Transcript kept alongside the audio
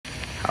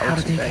How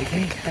to bake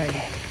a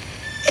cake.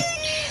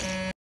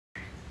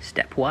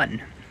 Step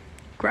 1.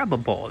 Grab a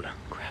bowl.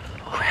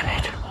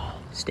 Grab it.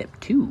 Step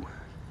 2.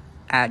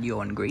 Add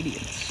your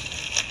ingredients.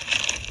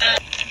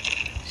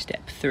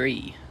 Step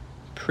 3.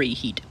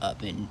 Preheat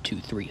oven to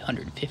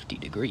 350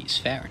 degrees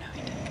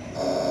Fahrenheit.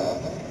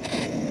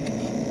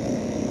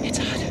 It's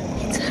hot.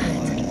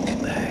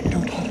 Burn.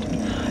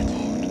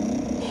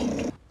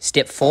 Hot.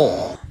 Step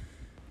 4.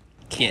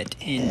 Get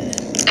in.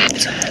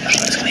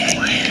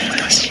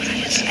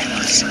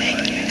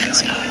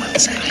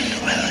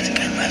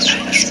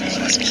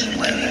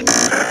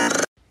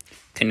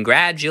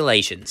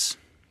 Congratulations.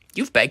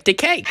 You've baked a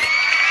cake.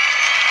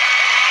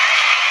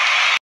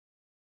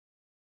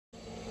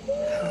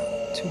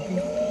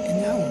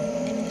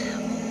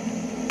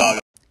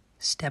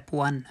 Step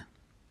 1.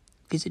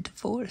 Visit the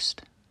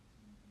forest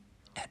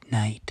at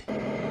night.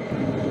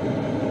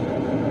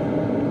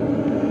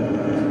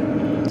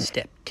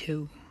 Step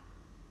 2.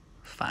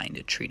 Find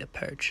a tree to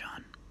perch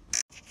on.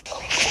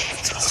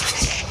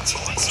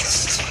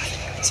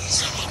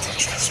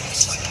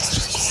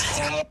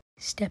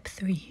 Step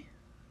 3.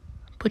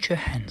 Put your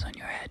hands on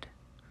your head.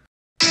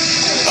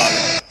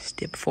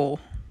 Step 4.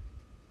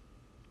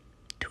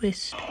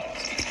 Twist.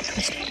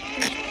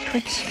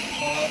 Twist.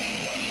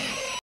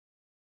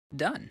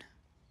 Done.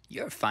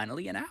 You're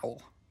finally an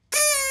owl.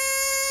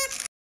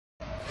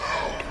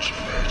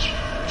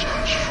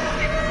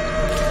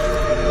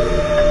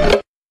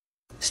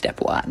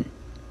 Step 1.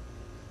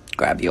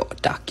 Grab your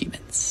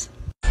documents.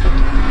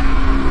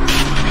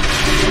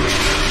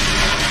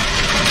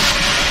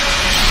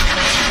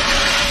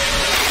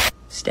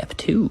 Step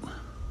 2.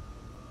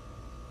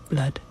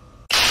 Blood.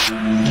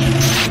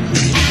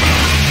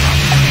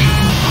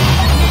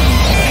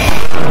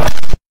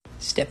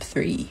 Step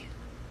 3.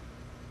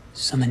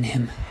 Summon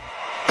him.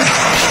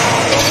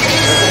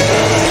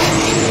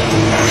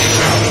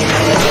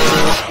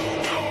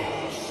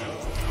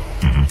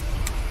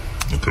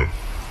 Okay.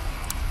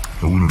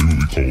 Now we're gonna do what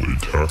we call a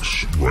tax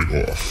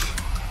write-off.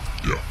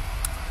 Yeah.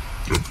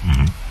 Yep.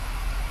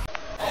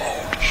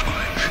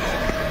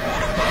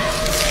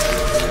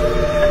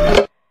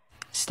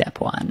 Step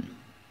 1.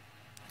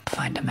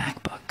 Find a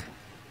MacBook.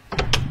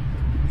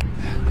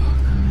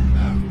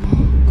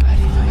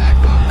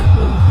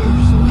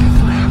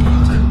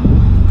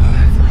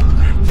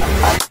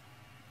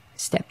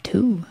 Step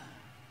 2.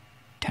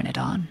 Turn it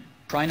on.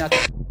 Try not to.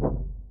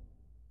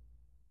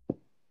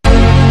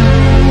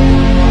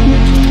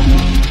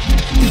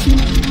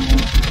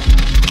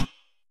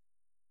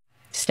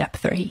 Step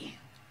 3.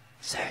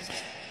 Search.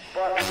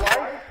 But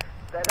life,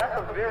 that's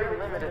a very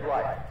limited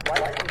life.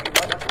 Life can be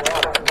much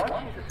broader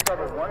once you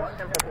discover one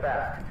simple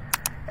fact,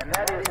 and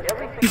that is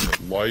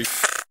everything.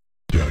 Life,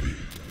 Daddy.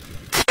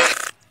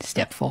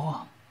 Step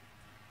 4.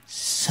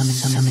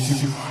 Summon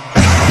him.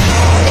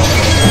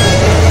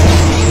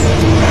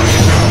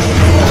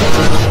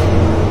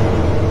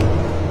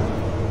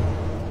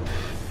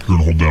 You're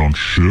gonna hold down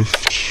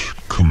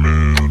Shift,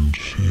 Command,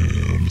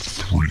 and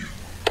 3.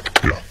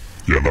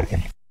 Yeah, that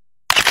one.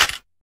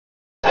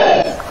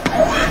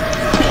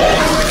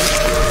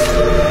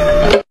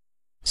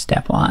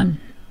 Step 1.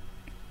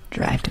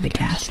 Drive to the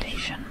gas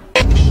station.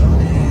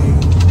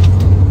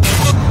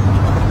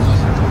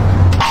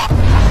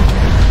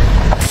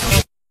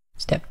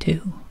 Step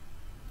 2.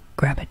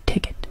 Grab a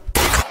ticket.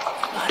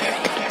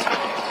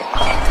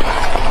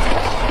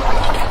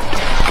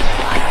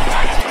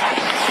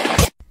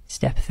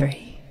 Step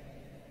 3.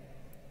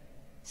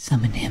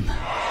 Summon him.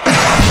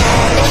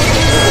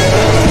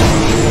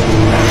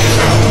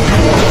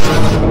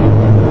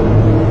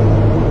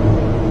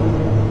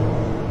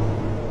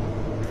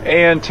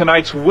 And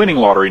tonight's winning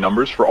lottery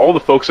numbers for all the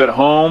folks at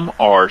home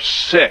are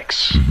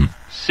 6,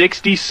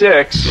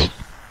 66,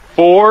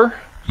 4,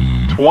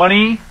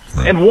 20,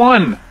 and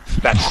 1.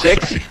 That's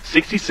 6,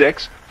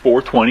 66,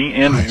 420,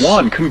 and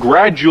 1.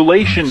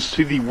 Congratulations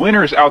to the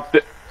winners out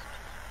there.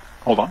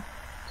 Hold on.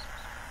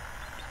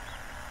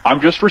 I'm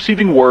just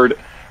receiving word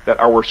that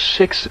our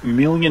 $6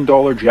 million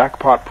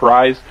jackpot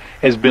prize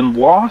has been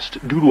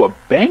lost due to a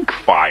bank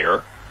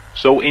fire.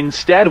 So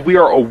instead, we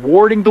are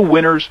awarding the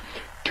winners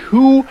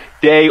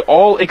 2-day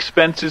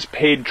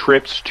all-expenses-paid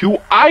trips to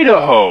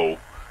Idaho.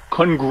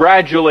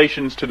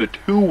 Congratulations to the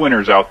 2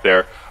 winners out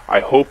there.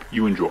 I hope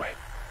you enjoy.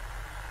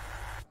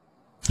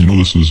 You know,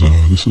 this is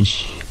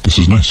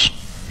nice.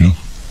 Yeah,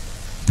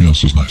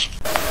 this is nice.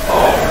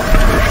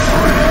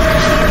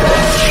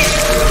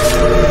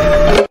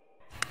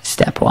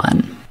 Step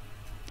 1.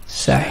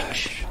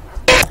 Search.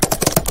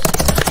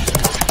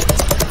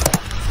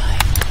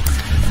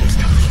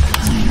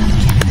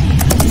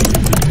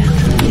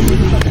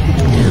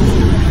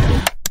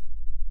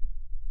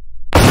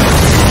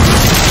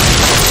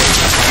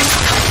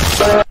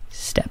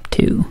 Step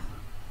 2.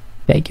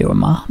 Beg your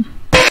mom.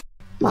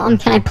 Mom,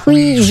 can I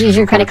please use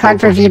your credit card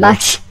for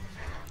V-Bucks?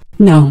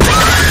 No.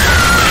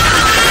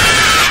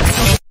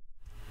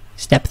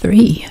 Step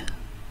 3.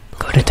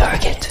 Go to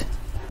Target.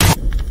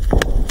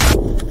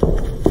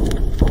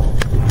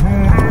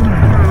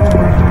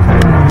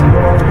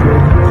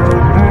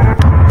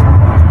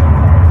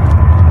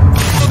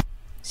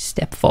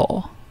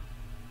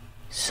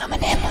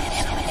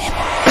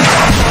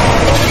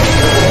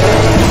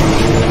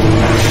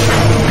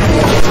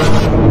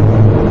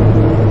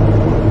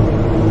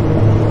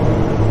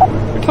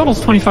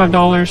 total's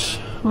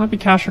 $25. Will that be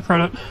cash or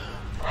credit?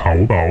 How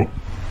about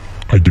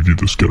I give you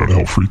this get out of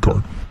hell free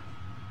card?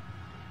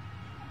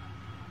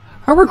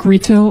 I work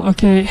retail,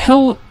 okay?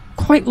 Hell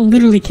quite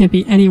literally can't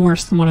be any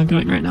worse than what I'm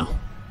doing right now.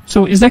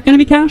 So is that going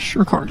to be cash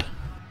or card?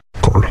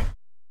 Card.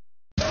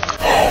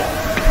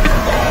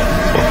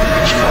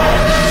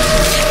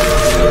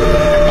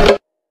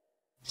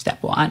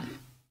 Step 1.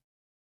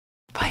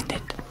 Find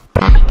it.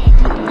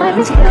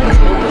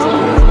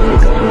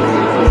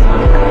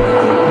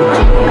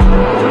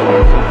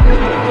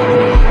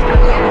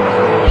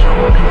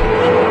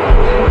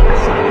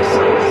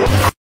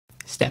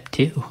 Step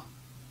 2.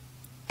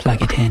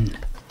 Plug it in.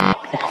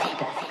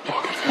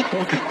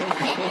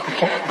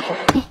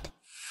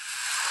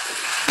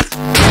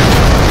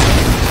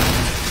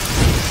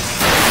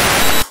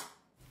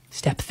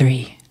 Step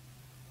 3.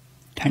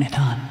 Turn it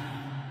on.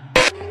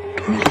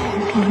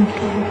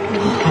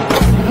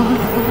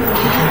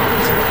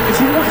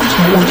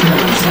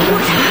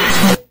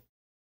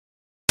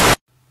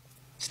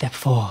 Step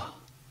 4.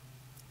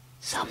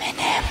 Summon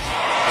him.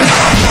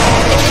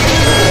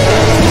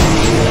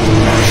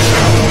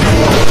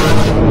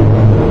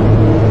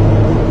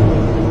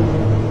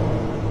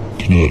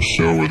 Do you know that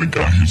show where the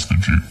guy hits the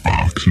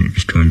jukebox and it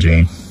just turns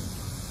on?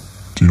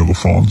 Do you know the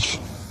Fonz?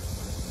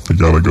 The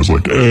guy that goes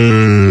like, hey,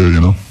 you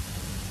know?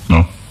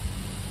 No?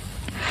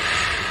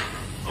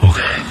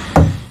 Okay.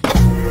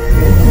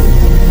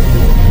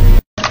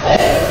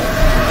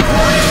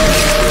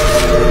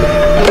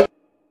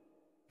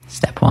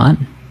 Step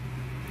 1.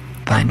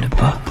 Find a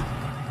book.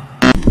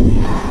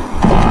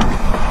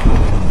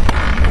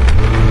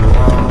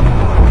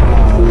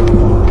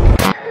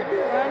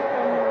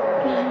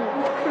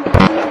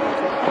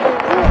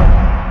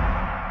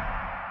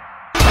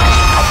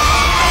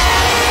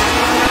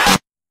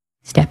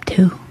 Step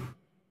 2.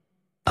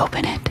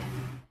 Open it.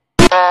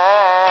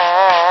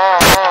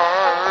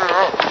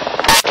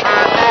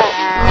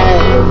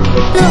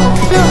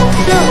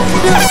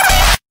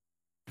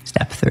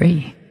 Step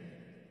 3.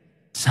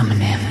 Summon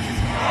him.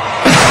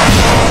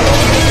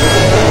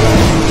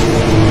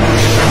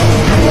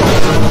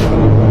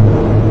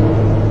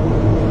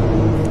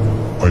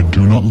 I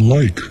do not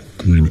like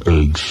green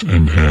eggs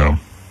and ham.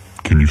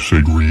 Can you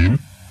say green?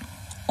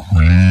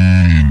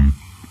 Green.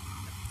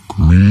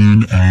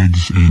 Green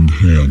eggs and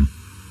ham.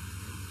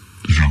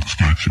 Did you know this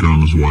guy cheated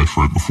on his wife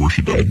right before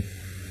she died?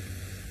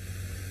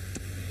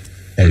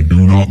 I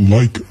do not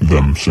like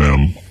them,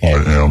 Sam. I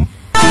am.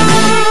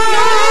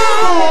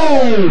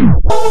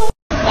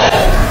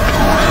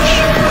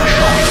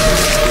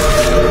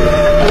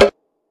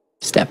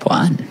 Step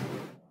 1.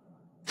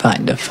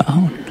 Find a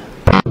phone.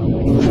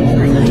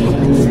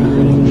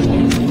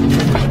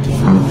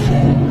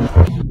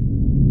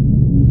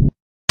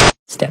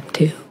 Step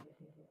 2.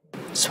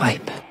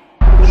 Swipe.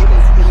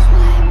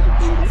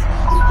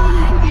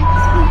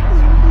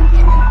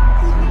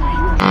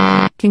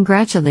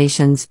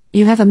 Congratulations,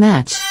 you have a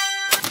match.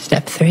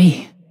 Step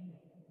 3.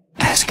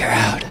 Ask her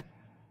out.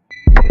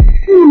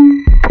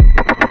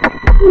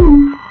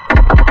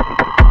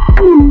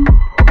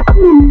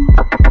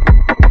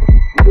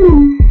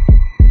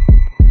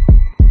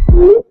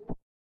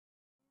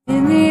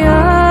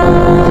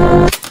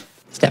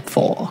 Step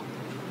 4.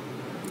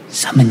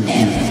 Summon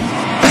him.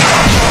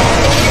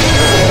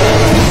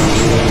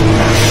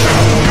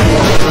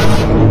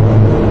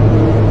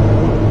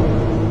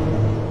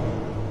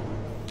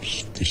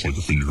 Just like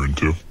the thing you're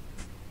into.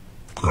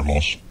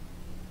 Grandmas.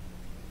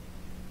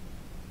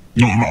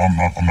 No,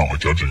 I'm not like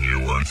judging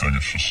you or anything,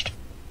 it's just...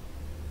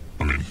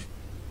 I mean...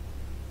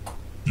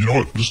 You know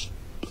what, just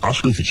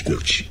ask her if it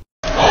squirts.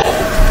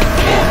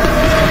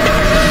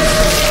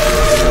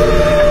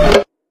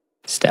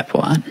 Step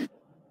 1.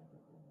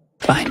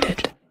 Find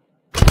it.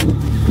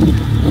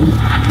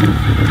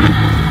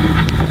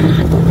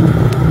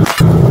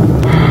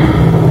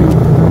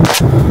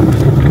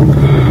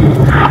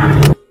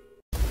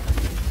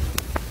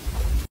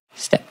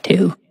 Step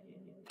 2.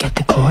 Get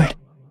the cord.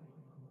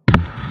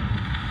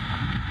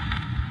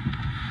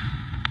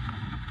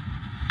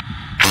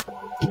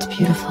 It's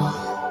beautiful.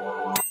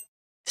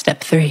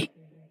 Step 3.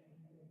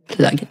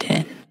 Plug it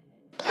in.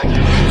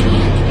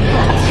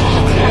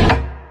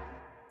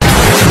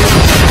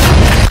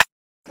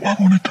 Why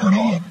won't it turn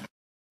on?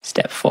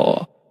 Step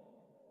 4.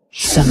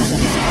 Summon him.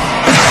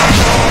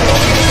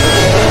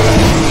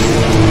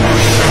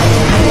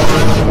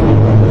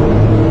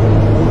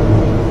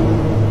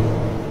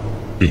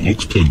 It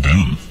looks plugged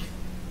in.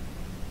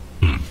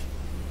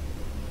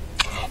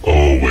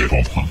 Oh, wait,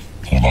 hold on.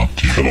 Hold on.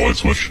 Do you hear the light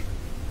switch?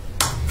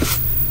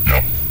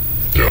 Yeah.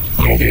 Yeah,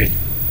 that'll do it.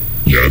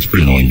 Yeah, it's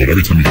pretty annoying, but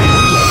every time you do it...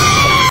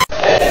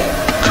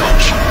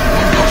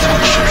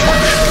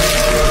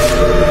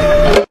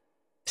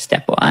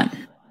 Step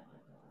 1.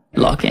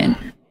 Lock in.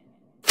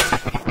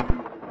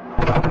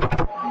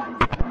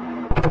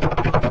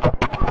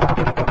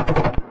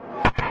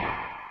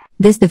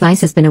 This device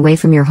has been away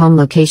from your home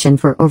location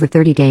for over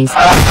 30 days.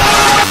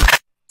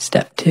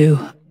 Step 2.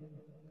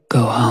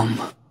 Go home.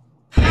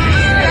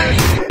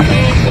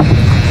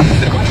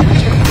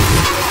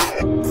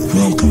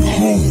 Welcome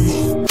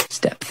home.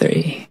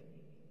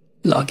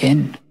 log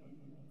in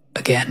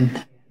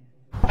again.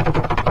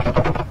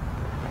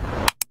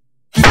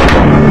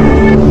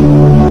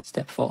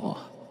 Step 4.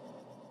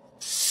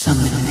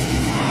 Summon him.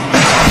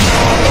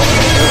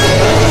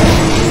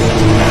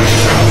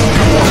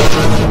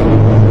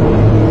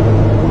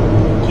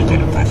 Click on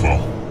your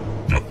profile.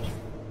 Yep.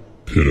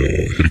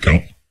 Hit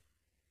account.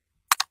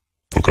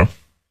 Okay.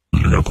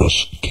 And you're gonna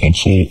press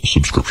cancel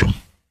subscription.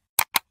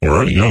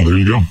 Alright, yeah, there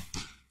you go.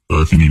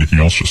 If you need anything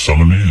else, just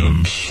summon me,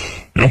 and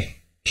yeah,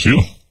 see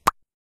ya.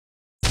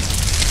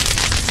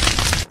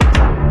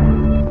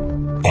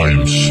 I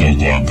am so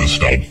glad this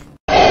died.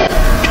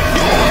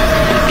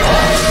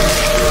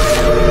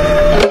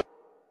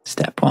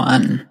 Step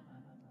 1.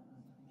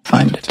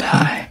 Find a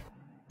tie.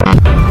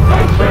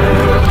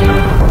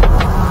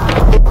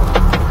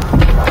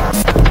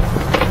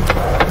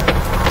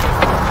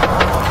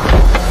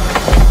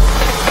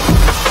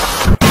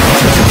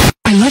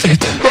 I love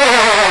it.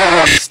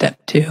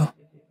 Step 2.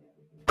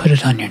 Put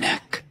it on your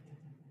neck.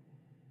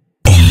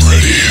 I'm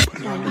ready.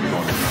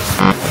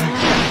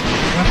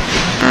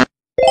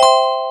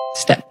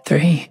 Step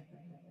 3.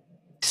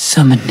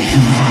 Summon him.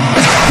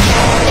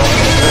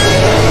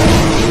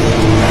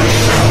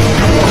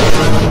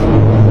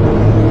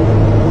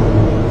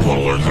 Want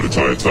to learn how to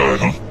tie a tie,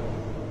 huh?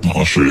 Well,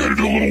 I'll show you how to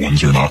do a little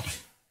Windsor knot.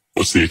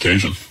 What's the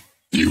occasion?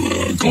 You,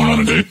 going on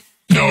a date?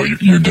 No,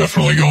 you're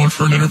definitely going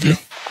for an interview.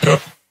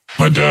 Yep.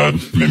 My dad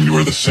made me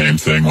wear the same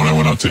thing when I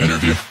went out to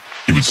interview.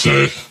 He would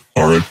say,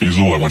 "Alright,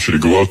 Beazle, I want you to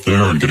go out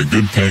there and get a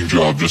good paying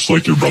job just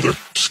like your brother,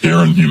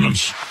 scaring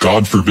humans.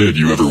 God forbid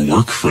you ever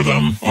work for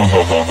them.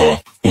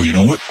 Well, you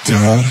know what,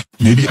 Dad?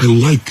 Maybe I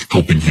like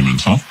helping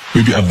humans, huh?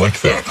 Maybe I like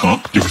that, huh?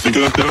 You ever think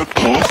of that, Dad?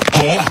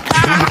 Huh?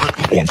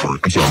 Oh, I'm sorry.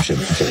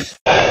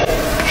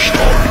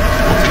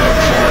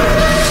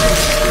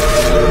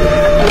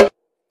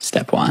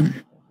 Step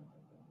 1.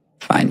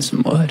 Find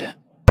some wood.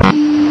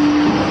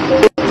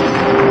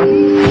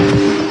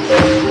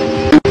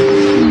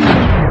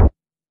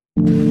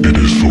 It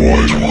is the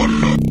wise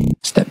one.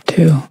 Step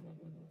 2.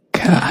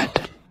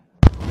 Cut.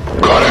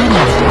 Got it.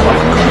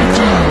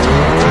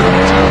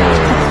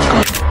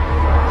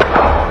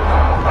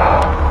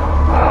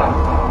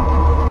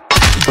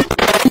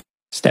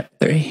 Step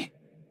 3.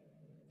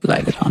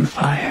 Light it on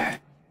fire.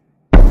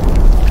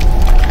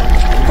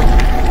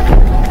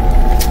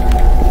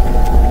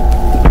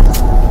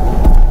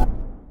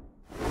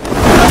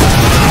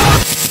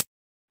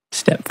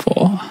 Step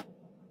 4.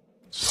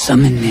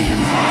 Summon him.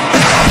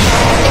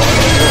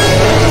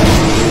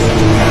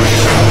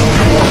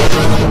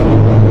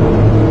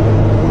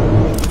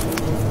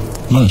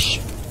 Nice.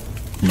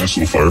 Nice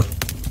little fire.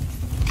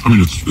 I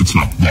mean, it's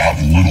not that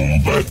little,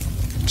 but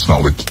it's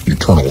not like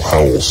eternal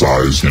hell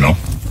size, you know?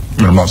 I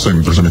mean, I'm not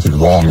saying there's anything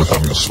wrong with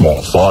having a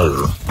small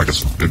fire. I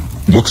guess it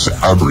looks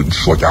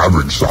average, like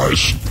average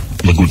size.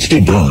 Like, it would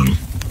still burn,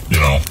 you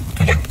know?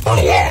 And, like, burn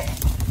a lot.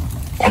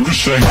 I'm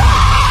just saying...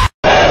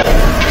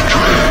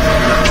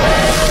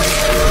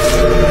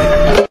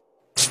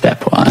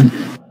 Step 1.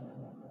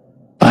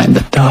 Find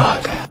the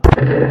dog.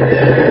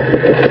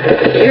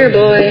 Here,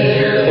 boy.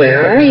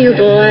 Where are you,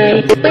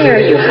 boy? Where are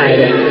you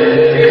hiding?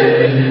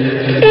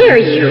 There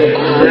you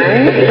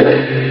are.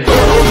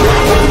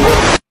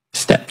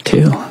 Step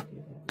 2.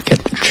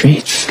 Get the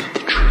treats.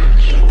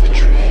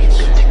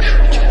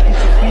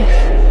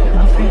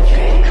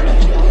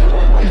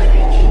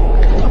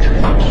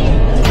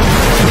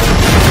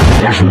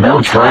 There's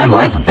no time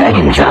like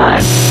begging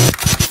time.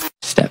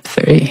 Step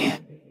 3.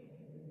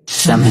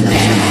 Summon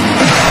him.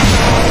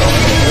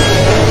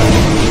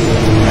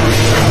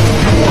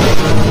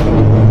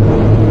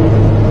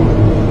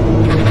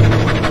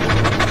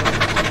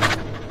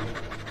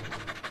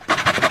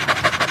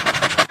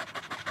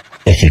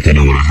 I think I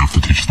know what I have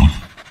to teach them.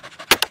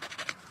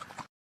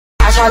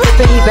 I tried to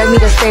think he begged me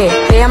to stay.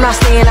 Hey, I'm not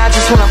staying, I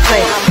just wanna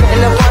play. In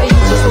the party,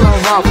 you just wanna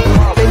romp.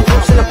 Big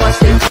groups in the bus,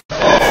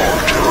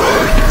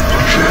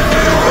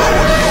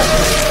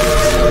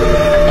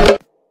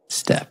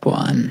 Step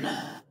 1.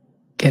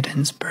 Get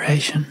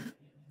inspiration.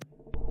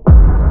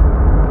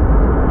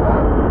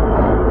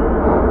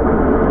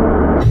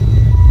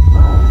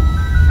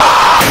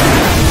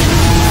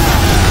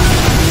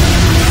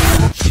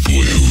 The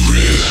boy who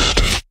rizzed.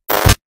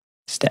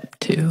 Step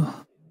 2.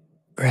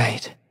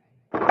 Right.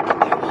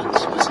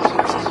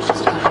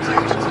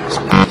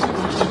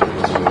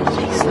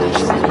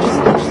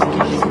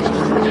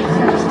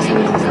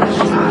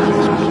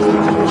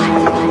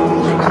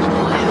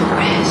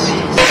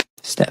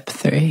 Step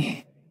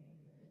 3.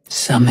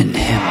 Summon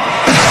him.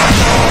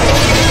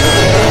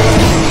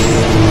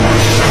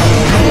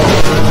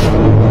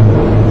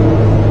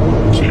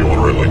 So you want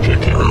to write like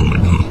J.K.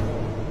 Rowling, huh?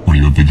 What, are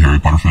you a big Harry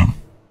Potter fan?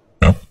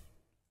 Yeah?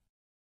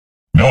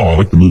 No, I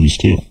like the movies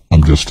too.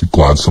 I'm just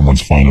glad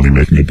someone's finally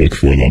making a book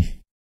for them.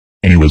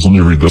 Anyways, let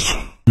me read this.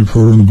 You're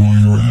part of the boy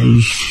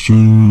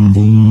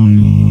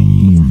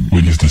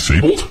Wait, he's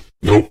disabled?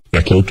 Nope.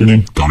 That character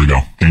name? Gotta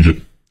go. Change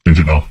it. Change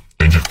it now.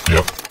 Change it.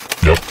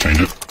 Yep.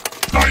 Change it.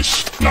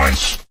 Nice.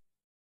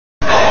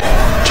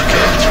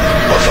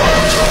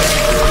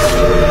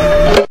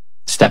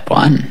 Step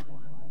 1.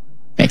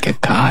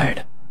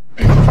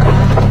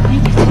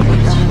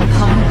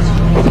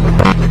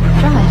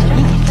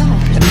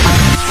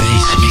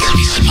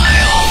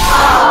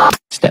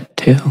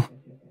 2.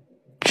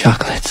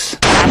 Chocolates.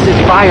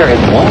 Acid fire at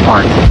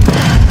Walmart.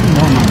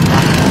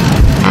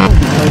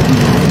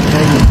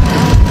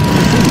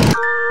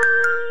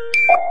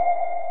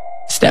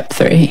 Step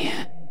 3.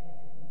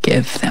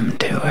 Give them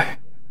to her.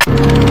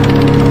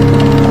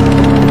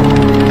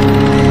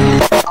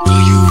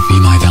 Will you be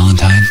my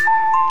Valentine?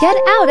 Get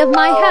out of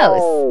my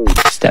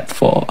house. Step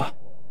 4.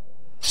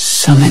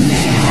 Summon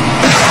him.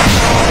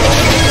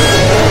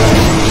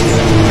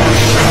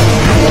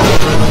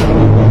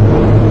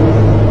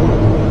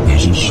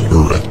 Roses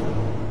are red.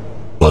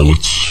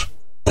 Violets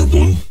are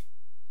blue.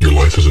 Your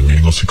life is a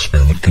meaningless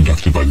experiment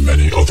conducted by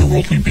many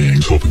otherworldly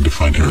beings hoping to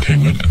find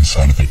entertainment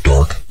inside of a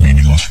dark,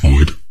 meaningless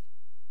void.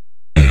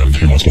 And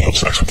he wants to have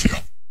sex with you.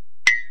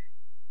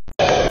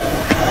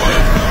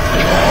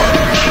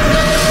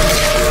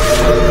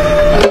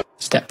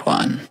 Step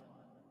 1.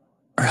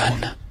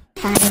 Run.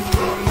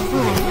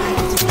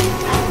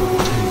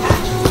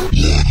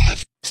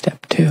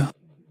 Step 2.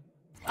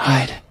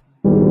 Hide.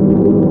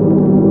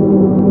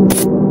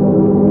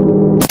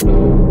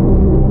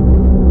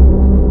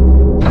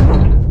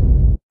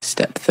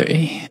 Step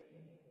 3.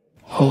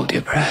 Hold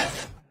your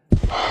breath.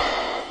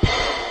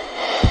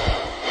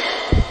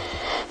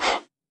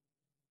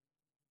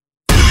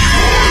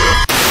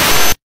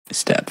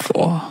 Step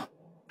 4.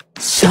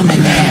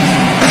 Summon him.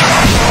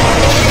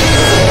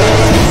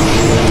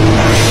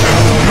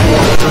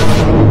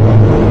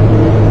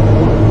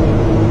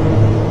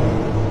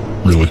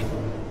 Really?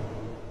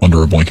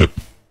 Under a blanket?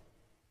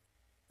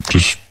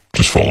 Just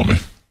follow me.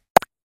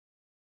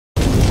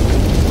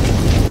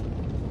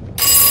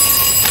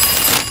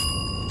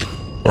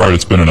 Alright,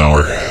 it's been an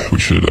hour. We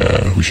should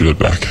head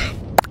back.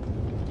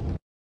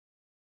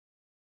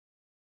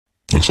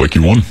 Looks like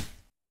you won.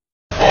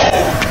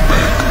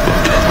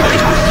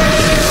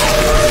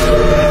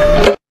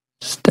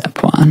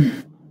 Step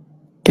 1.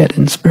 Get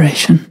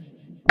inspiration.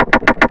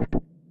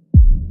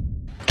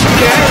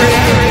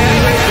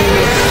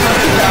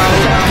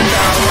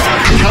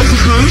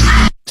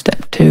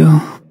 Step 2.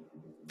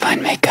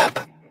 Find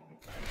makeup.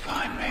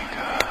 Find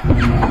makeup.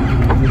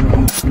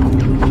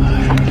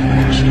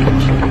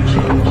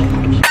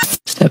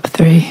 Step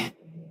 3.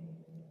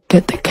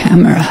 Get the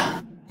camera.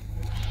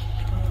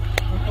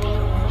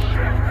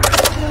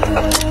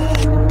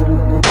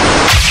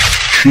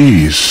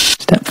 Jeez.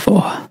 Step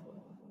 4.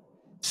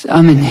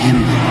 Summon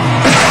him.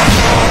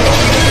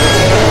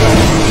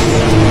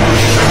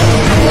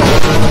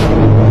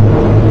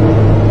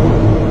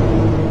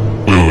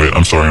 Wait,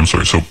 I'm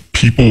sorry. So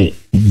people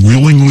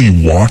willingly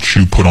watch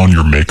you put on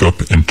your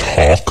makeup and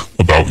talk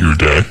about your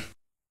day?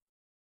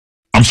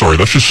 I'm sorry,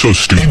 that's just so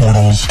stupid. Hey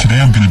mortals, today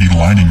I'm gonna be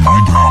lining my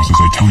brows as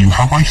I tell you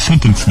how I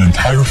sentenced an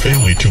entire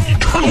family to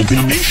eternal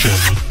damnation.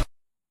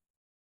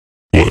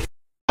 What?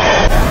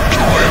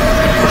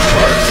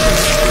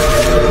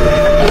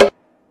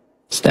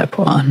 Step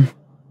 1.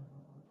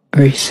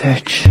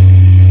 Research.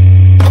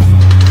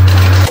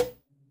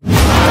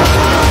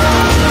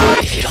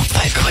 If you don't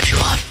fight for what you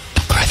want,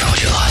 don't cry for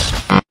what you lost.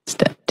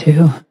 Step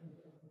 2.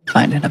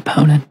 Find an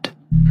opponent.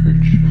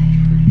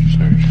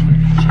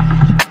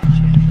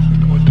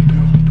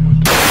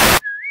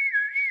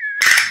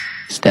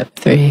 Step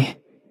 3.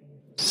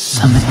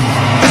 Summon him.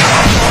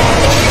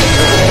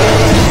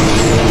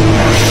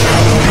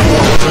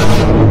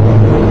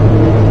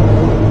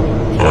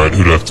 Alright,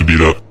 who'd have to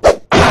beat up?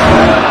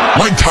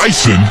 Mike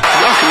Tyson?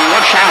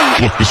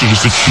 Look, this is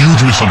just a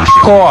huge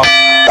misunderstanding. Go off.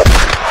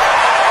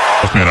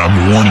 Look, man,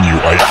 I'm warning you,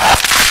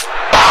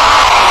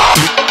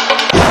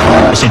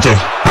 Asento!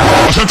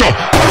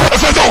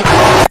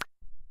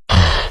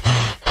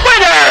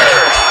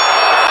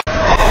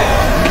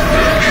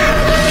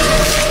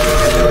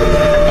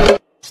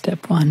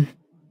 Step 1.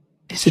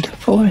 Is it a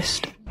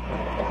forest?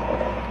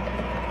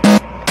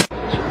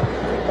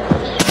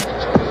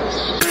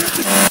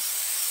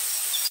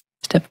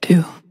 Step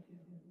 2.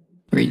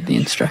 Read the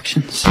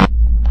instructions.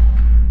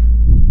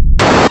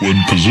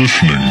 When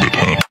positioning the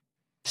tent.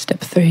 Step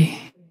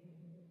 3.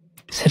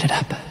 Set it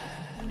up.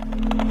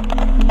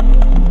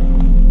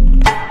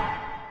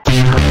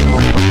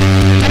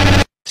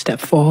 Step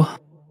 4.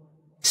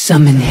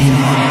 Summon him.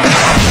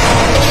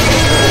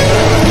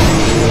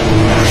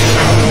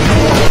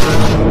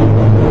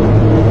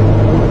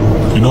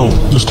 You know,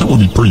 this tent would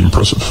be pretty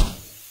impressive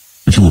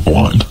if you were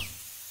blind.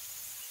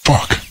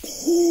 Fuck.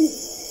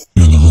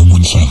 And the room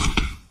went silent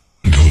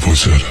until the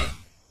voice said,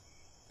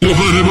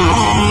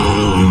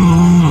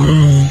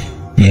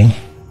 No?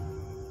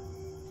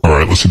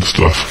 Alright, let's see the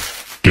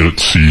stuff. Get it,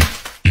 see,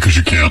 because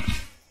you can't.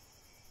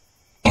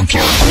 I'm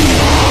sorry.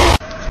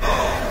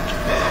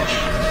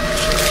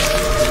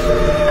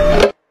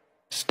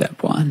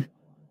 Step 1.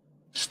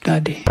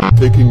 Study.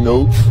 Taking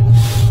notes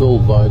is so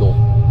vital.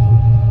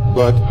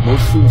 But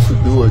most students who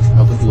do it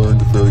haven't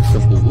learned a very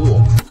simple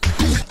rule.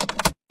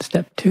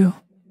 Step 2.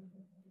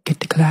 Get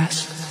to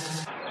class.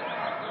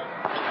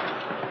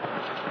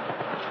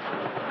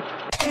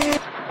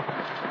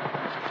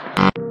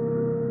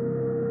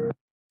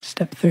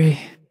 Step 3.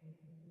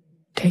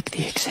 Take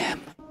the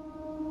exam.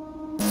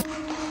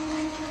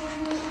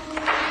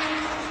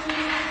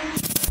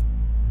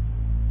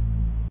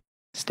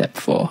 Step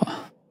 4.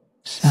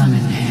 Summon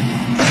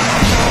him.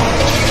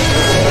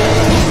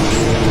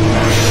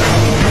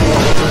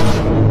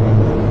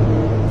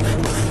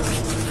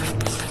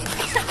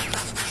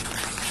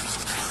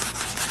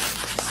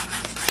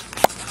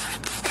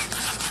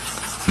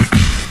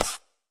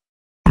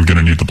 I'm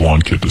gonna need the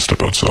blonde kid to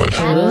step outside.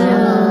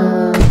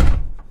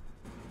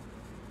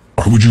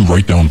 Why would you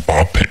write down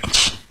Bob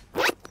Pants?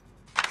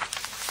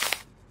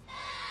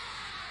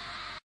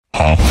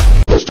 Huh?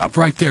 Stop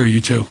right there, you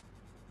two.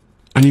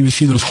 I need to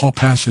see those hall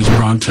passes,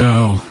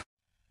 pronto.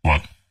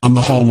 What? I'm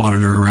the hall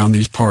monitor around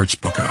these parts,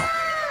 bucko.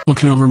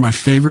 Looking over my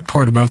favorite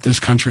part about this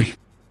country.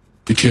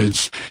 The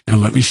kids.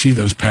 And let me see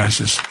those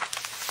passes.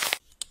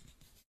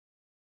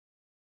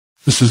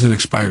 This is an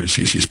expired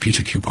CC's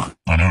pizza coupon.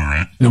 I know,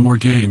 right? No more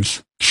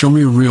games. Show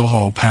me a real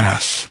hall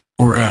pass.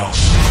 Or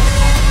else.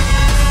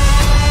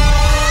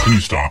 Can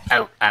you stop?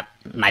 Oh,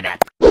 my bad.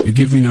 You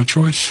give me no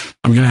choice.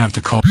 I'm gonna have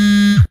to call.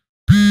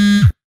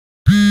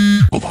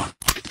 Hold on.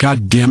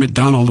 God damn it,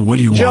 Donald, what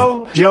do you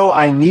want? Joe,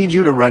 I need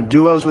you to run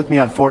duos with me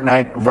on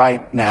Fortnite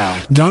right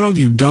now. Donald,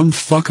 you dumb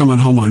fuck, I'm on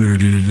home monitor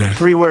today.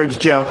 3 words,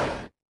 Joe.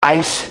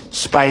 Ice,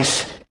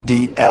 Spice,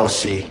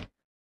 DLC.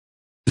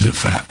 Is it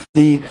fat?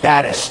 The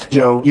fattest,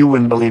 Joe. You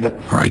wouldn't believe it.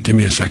 Alright, give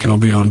me a second, I'll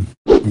be on.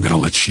 I'm gonna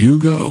let you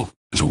go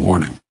as a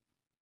warning.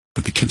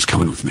 But the kid's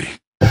coming with me.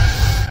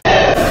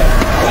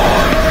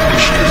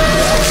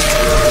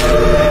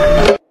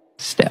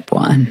 Step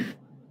 1.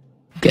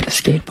 Get a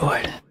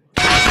skateboard.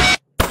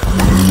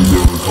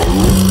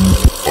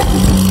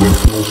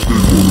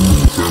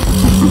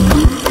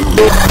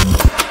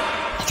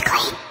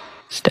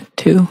 Step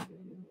 2.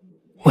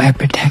 Wear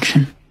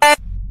protection.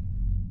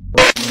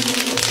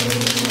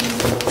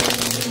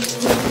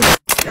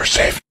 You're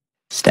safe.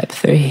 Step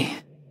 3.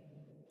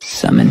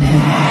 Summon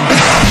him.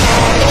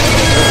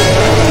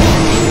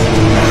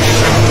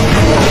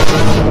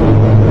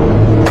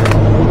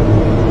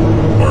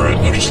 Alright,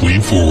 now just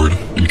lean forward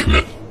and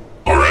commit.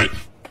 Alright?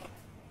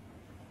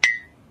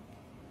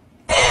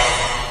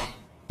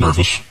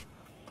 Nervous?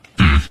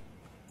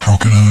 How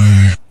can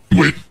I...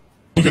 Wait,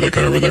 look at that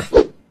guy over there.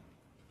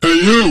 Hey,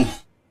 you!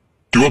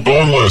 Do a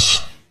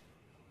boneless!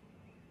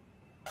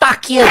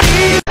 Fuck you!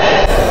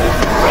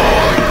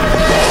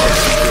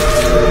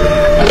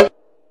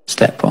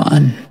 Step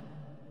 1.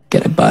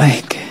 Get a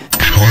bike.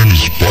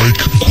 China's bike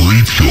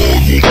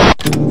graveyard.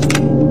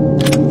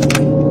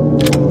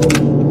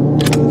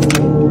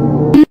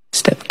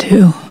 Step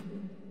 2.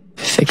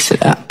 Fix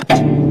it up.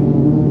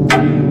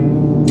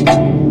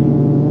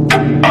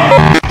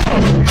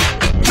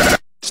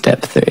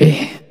 Step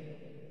 3.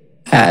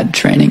 Add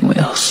training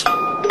wheels.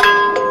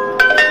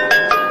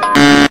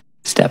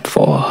 Step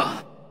 4.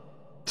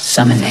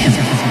 Summon him.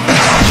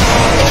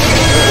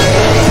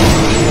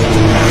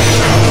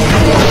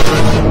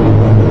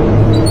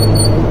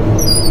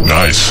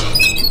 Nice.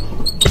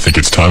 I think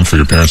it's time for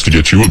your parents to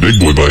get you a big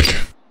boy bike.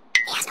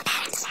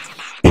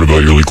 What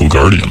about your legal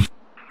guardian?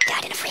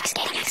 Died in a freak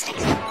skating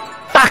accident.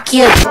 Fuck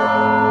you!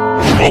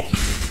 Well,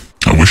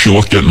 I wish you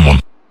luck getting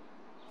one.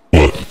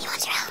 What?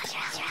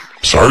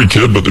 Sorry,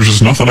 kid, but there's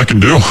just nothing I can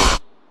do.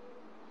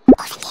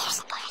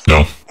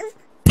 No.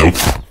 Nope.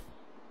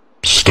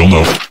 Still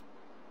no.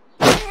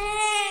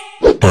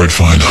 Alright,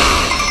 fine.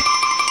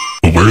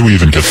 But where do we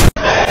even get...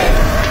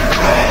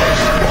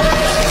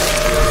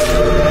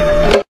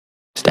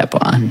 Step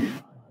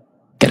 1.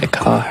 Get a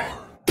car.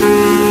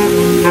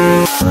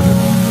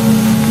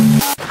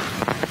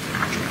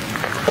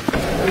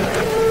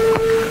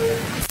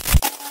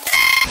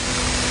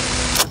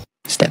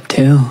 Step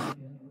 2.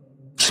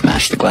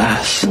 Smash the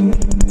glass.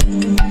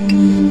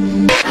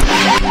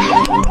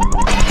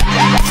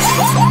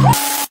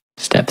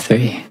 Step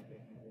 3.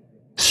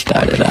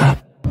 Start it up.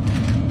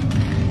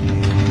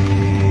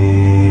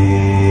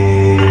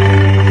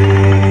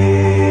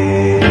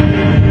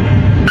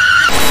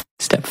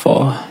 Step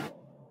 4.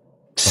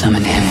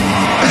 Summon him.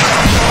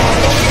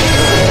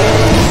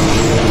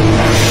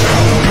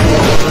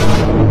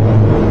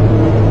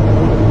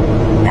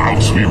 Wow,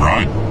 sweet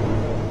ride.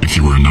 If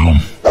you were a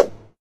gnome.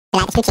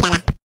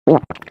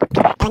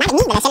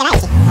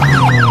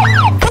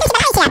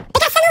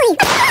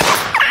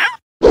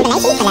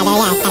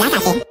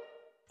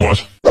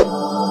 What?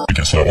 I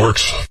guess that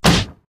works.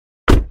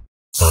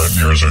 Alright,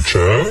 mirrors are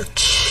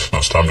checked. Now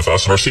it's time to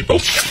fasten our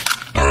seatbelts.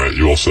 Alright,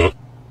 you all set?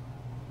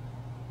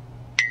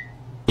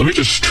 Let me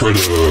just try to...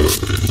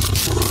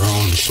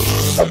 around the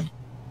side.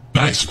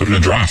 Nice, put it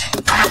in drive.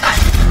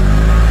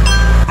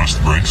 Press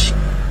the brakes.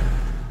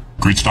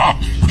 Great stop.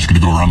 We're just gonna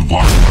go around the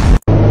block.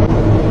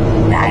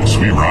 Wow,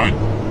 sweet ride.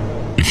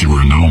 If you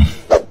were a gnome.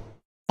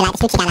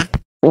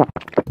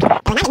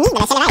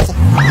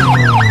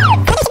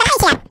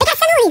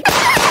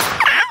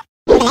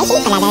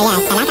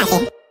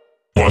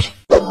 What?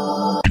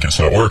 I guess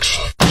that works.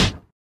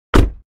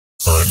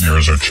 Alright,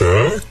 mirrors are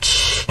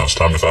checked. Now it's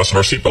time to fasten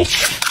our seatbelts.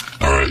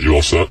 Alright, you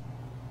all set?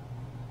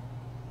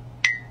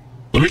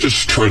 Let me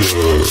just try to...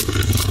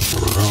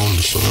 around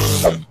the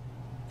side.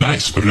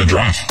 Nice, put it in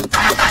drive.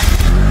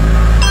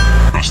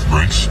 Press the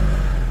brakes.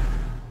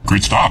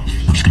 Great stop.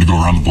 We're just gonna go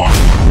around the block.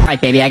 Alright,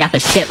 baby, I got the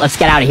shit. Let's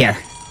get out of here.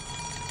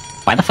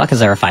 Why the fuck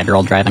is there a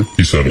 5-year-old driving?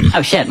 P7.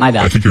 Oh shit, my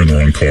bad. I think you're in the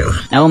wrong car.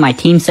 No, my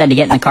team said to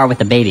get in the car with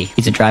the baby.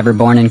 He's a driver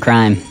born in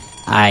crime.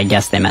 I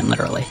guess they meant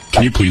literally.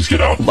 Can you please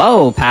get out?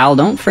 Whoa, pal,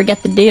 don't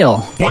forget the deal.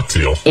 What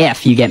deal?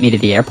 If you get me to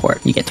the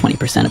airport, you get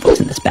 20% of what's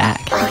in this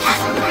bag.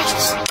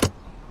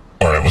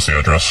 Alright, what's the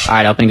address?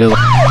 Alright, open Google.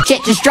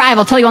 Shit, just drive,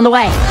 I'll tell you on the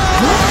way.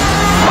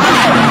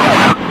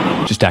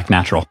 Just act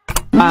natural.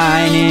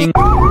 Mining.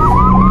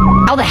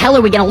 How the hell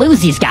are we gonna lose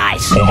these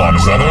guys? Hold on,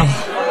 is that I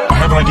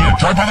have an idea.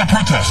 Drive by that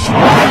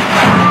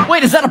protest.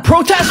 Wait, is that a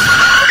protest?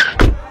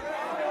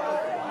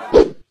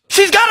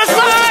 She's got a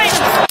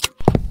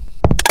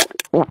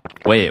sign!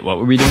 Wait, what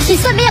were we doing? She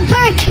sent me a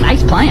perk!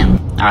 Nice plan.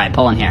 Alright,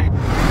 pull in here.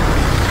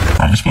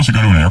 Are we supposed to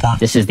go to an airport?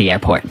 This is the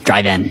airport.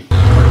 Drive in.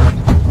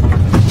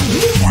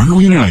 Why are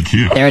we in an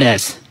IKEA? There it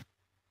is.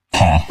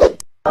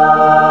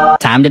 Huh.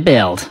 Time to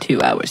build.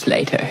 2 hours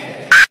later.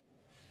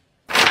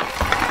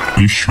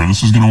 Are you sure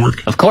this is gonna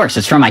work? Of course,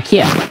 it's from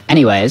IKEA.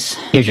 Anyways,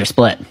 here's your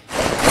split.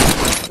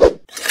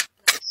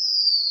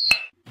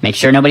 Make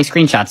sure nobody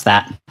screenshots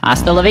that.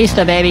 Hasta la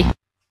vista, baby.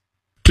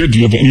 Kid, do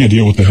you have any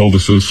idea what the hell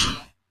this is?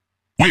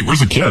 Wait,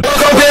 where's the kid?